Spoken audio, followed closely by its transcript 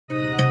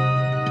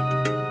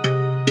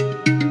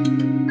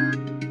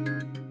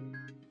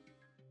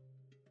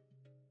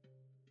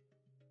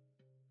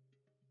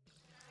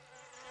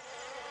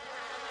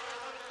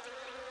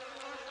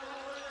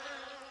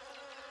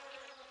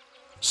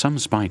Some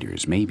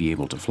spiders may be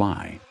able to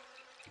fly,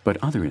 but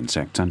other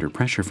insects under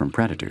pressure from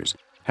predators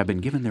have been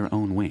given their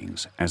own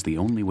wings as the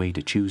only way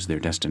to choose their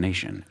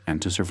destination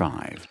and to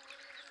survive.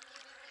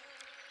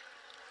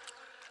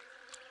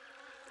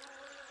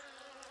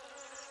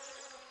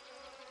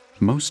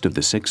 Most of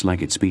the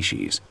six-legged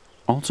species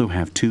also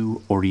have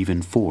 2 or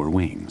even 4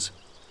 wings.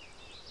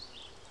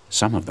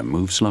 Some of them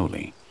move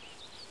slowly,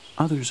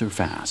 others are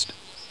fast.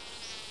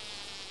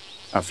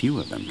 A few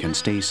of them can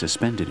stay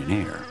suspended in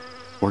air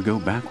or go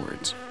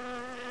backwards.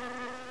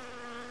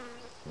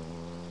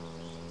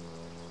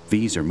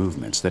 These are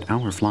movements that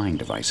our flying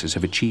devices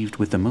have achieved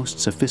with the most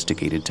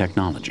sophisticated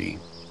technology.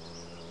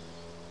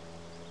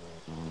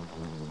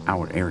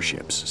 Our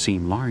airships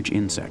seem large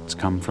insects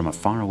come from a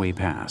faraway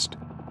past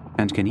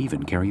and can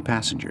even carry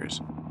passengers,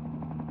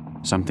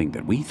 something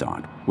that we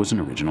thought was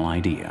an original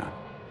idea.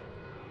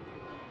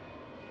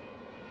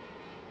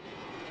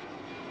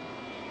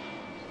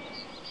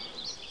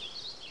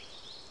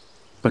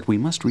 But we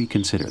must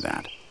reconsider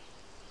that.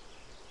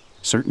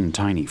 Certain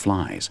tiny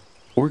flies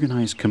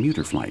organize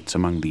commuter flights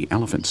among the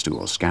elephant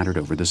stools scattered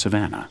over the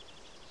savanna.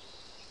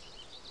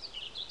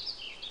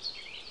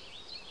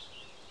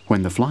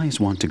 When the flies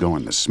want to go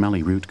on the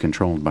smelly route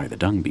controlled by the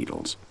dung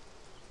beetles,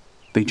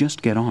 they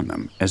just get on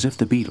them as if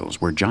the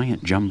beetles were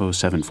giant jumbo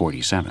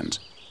 747s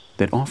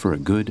that offer a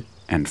good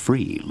and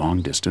free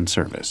long-distance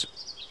service.